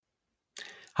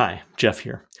Hi, Jeff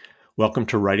here. Welcome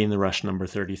to Writing the Rush number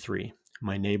 33.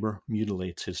 My neighbor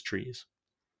mutilates his trees.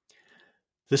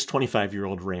 This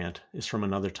 25-year-old rant is from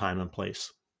another time and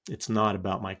place. It's not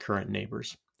about my current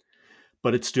neighbors,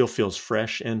 but it still feels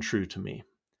fresh and true to me.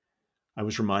 I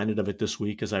was reminded of it this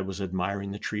week as I was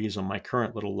admiring the trees on my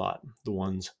current little lot, the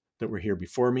ones that were here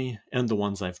before me and the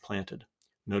ones I've planted,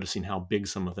 noticing how big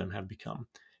some of them have become,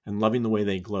 and loving the way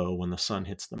they glow when the sun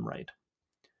hits them right.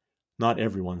 Not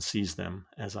everyone sees them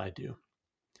as I do.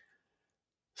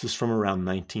 This is from around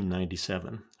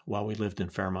 1997, while we lived in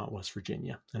Fairmont, West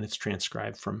Virginia, and it's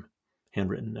transcribed from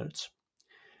handwritten notes.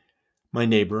 My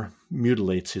neighbor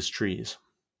mutilates his trees.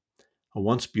 A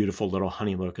once beautiful little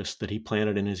honey locust that he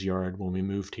planted in his yard when we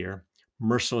moved here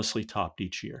mercilessly topped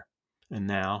each year, and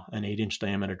now an 8-inch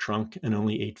diameter trunk and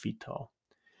only 8 feet tall.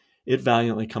 It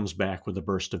valiantly comes back with a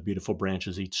burst of beautiful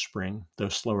branches each spring, though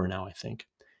slower now, I think,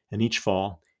 and each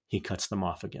fall he cuts them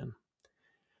off again.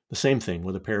 The same thing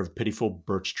with a pair of pitiful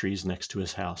birch trees next to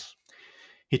his house.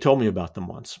 He told me about them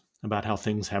once, about how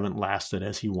things haven't lasted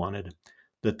as he wanted,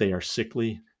 that they are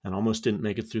sickly and almost didn't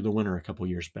make it through the winter a couple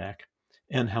years back,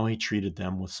 and how he treated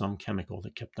them with some chemical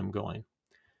that kept them going.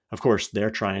 Of course,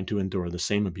 they're trying to endure the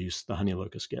same abuse the honey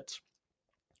locust gets.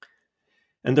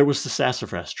 And there was the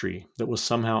sassafras tree that was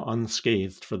somehow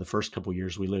unscathed for the first couple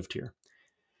years we lived here.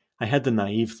 I had the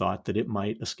naive thought that it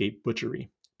might escape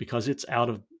butchery, because it's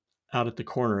out at the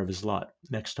corner of his lot,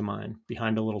 next to mine,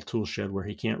 behind a little tool shed where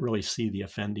he can't really see the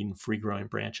offending free-growing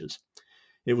branches.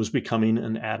 It was becoming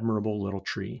an admirable little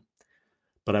tree.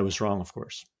 But I was wrong, of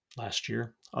course. Last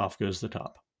year, off goes the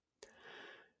top.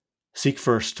 Seek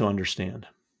first to understand.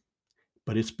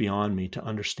 But it's beyond me to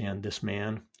understand this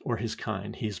man or his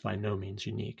kind. He is by no means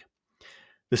unique.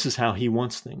 This is how he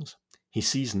wants things. He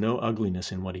sees no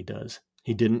ugliness in what he does.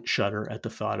 He didn't shudder at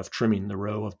the thought of trimming the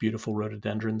row of beautiful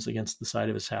rhododendrons against the side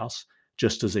of his house,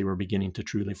 just as they were beginning to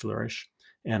truly flourish,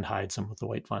 and hide some of the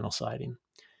white vinyl siding.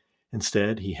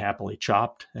 Instead, he happily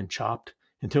chopped and chopped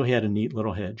until he had a neat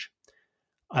little hedge.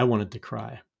 I wanted to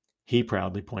cry. He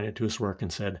proudly pointed to his work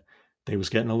and said, "They was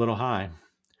getting a little high."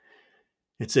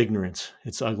 It's ignorance,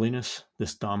 it's ugliness,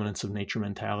 this dominance of nature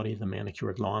mentality, the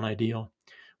manicured lawn ideal,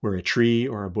 where a tree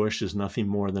or a bush is nothing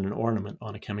more than an ornament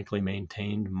on a chemically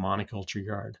maintained monoculture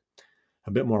yard.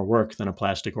 A bit more work than a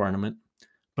plastic ornament,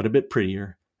 but a bit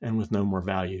prettier and with no more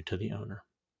value to the owner.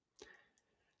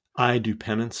 I do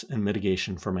penance and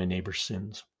mitigation for my neighbor's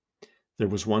sins. There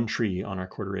was one tree on our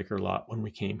quarter-acre lot when we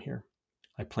came here.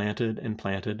 I planted,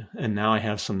 and now I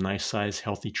have some nice-sized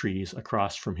healthy trees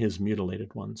across from his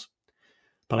mutilated ones.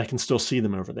 But I can still see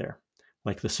them over there,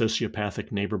 like the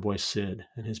sociopathic neighbor boy Sid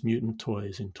and his mutant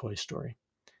toys in Toy Story.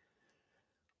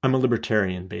 I'm a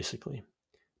libertarian, basically,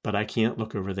 but I can't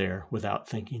look over there without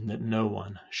thinking that no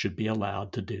one should be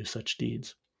allowed to do such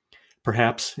deeds.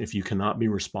 Perhaps if you cannot be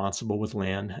responsible with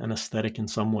land and aesthetic in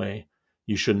some way,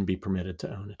 you shouldn't be permitted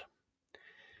to own it.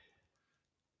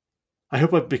 I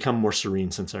hope I've become more serene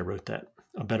since I wrote that,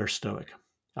 a better stoic.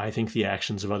 I think the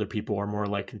actions of other people are more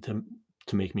likely to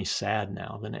make me sad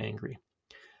now than angry.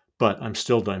 But I'm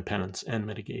still doing penance and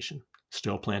mitigation,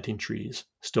 still planting trees,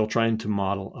 still trying to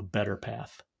model a better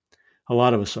path. A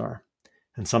lot of us are,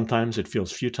 and sometimes it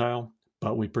feels futile,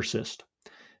 but we persist.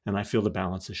 And I feel the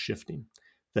balance is shifting,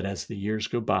 that as the years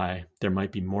go by, there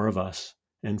might be more of us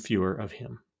and fewer of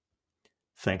him.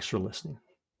 Thanks for listening.